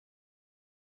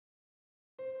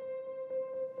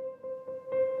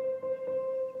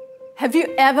Have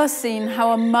you ever seen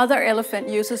how a mother elephant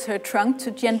uses her trunk to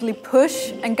gently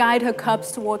push and guide her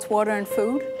cubs towards water and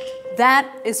food?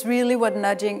 That is really what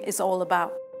nudging is all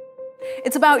about.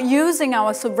 It's about using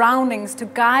our surroundings to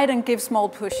guide and give small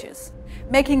pushes,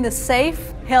 making the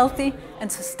safe, healthy,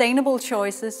 and sustainable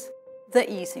choices the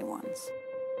easy ones.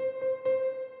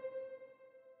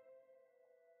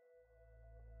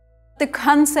 The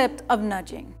concept of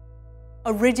nudging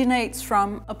originates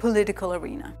from a political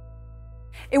arena.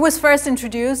 It was first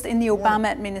introduced in the Obama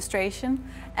administration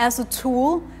as a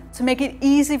tool to make it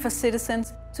easy for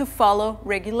citizens to follow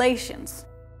regulations.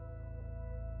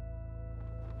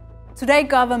 Today,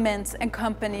 governments and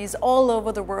companies all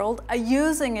over the world are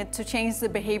using it to change the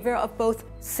behavior of both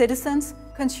citizens,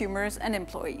 consumers, and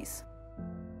employees.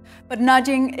 But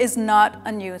nudging is not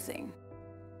a new thing.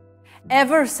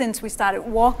 Ever since we started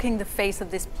walking the face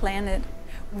of this planet,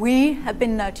 we have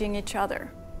been nudging each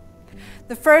other.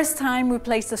 The first time we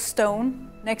placed a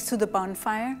stone next to the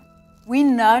bonfire, we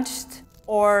nudged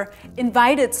or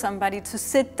invited somebody to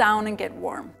sit down and get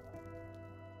warm.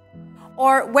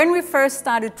 Or when we first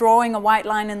started drawing a white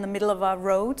line in the middle of our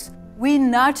roads, we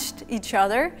nudged each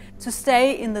other to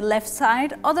stay in the left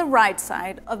side or the right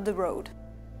side of the road.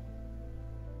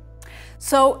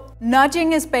 So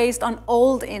nudging is based on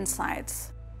old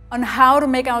insights, on how to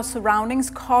make our surroundings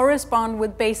correspond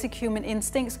with basic human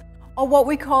instincts, or what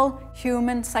we call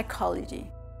human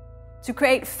psychology, to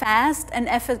create fast and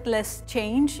effortless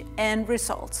change and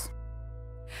results.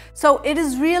 So it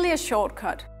is really a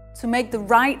shortcut to make the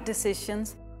right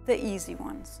decisions the easy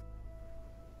ones.